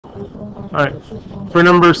Alright, for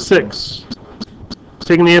number 6,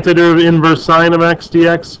 taking the antiderivative inverse sine of x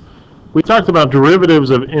dx. We talked about derivatives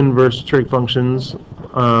of inverse trig functions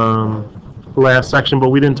last section, but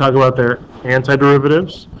we didn't talk about their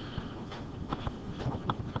antiderivatives.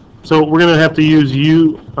 So we're going to have to use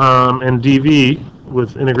u and dv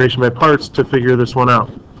with integration by parts to figure this one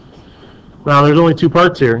out. Now there's only two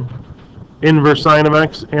parts here, inverse sine of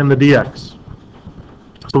x and the dx.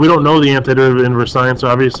 So we don't know the antiderivative of inverse sine, so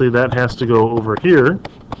obviously that has to go over here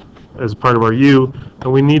as part of our u,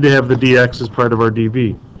 and we need to have the dx as part of our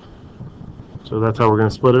dv. So that's how we're going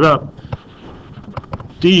to split it up.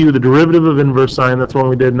 Du, the derivative of inverse sine, that's one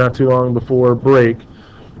we did not too long before break,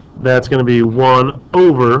 that's going to be 1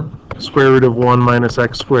 over square root of 1 minus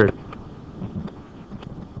x squared.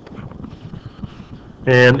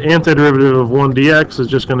 And antiderivative of 1 dx is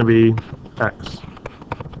just going to be x.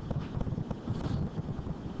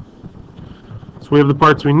 So we have the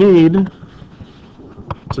parts we need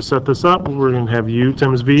to set this up. We're going to have u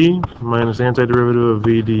times v minus antiderivative of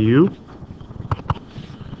v du.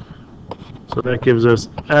 So that gives us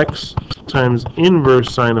x times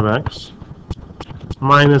inverse sine of x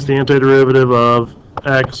minus the antiderivative of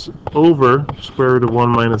x over square root of 1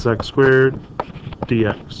 minus x squared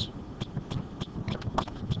dx.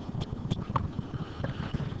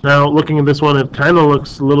 Now, looking at this one, it kind of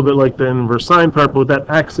looks a little bit like the inverse sine part, but with that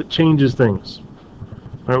x, it changes things.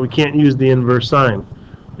 All right, we can't use the inverse sine.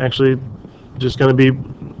 Actually, just going to be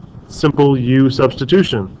simple u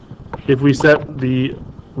substitution. If we set the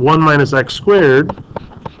 1 minus x squared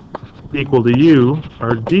equal to u,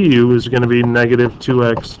 our du is going to be negative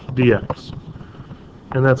 2x dx.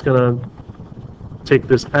 And that's going to take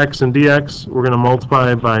this x and dx, we're going to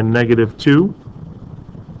multiply by negative 2.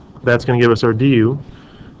 That's going to give us our du.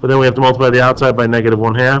 But then we have to multiply the outside by negative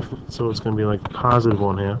 1/2, so it's going to be like positive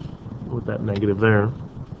 1/2 with that negative there.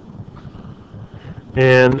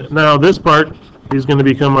 And now this part is going to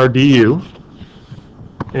become our du,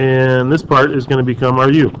 and this part is going to become our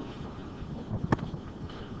u.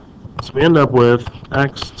 So we end up with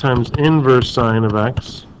x times inverse sine of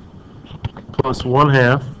x plus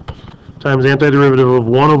 1/2 times antiderivative of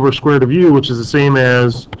 1 over square root of u, which is the same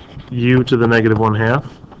as u to the negative 1/2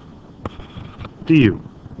 du.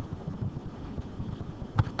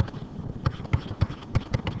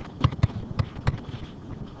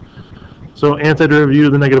 So antiderivative of u to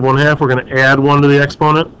the negative 1/2, we're going to add 1 to the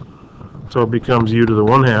exponent, so it becomes u to the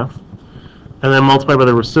 1/2, and then multiply by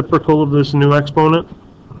the reciprocal of this new exponent,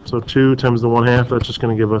 so 2 times the 1/2, that's just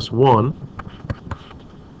going to give us 1.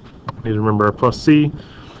 Need to remember our plus c,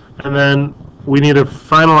 and then we need to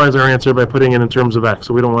finalize our answer by putting it in terms of x,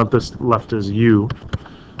 so we don't want this left as u.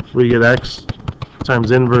 We get x times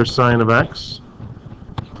inverse sine of x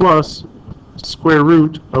plus square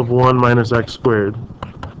root of 1 minus x squared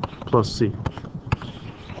plus c.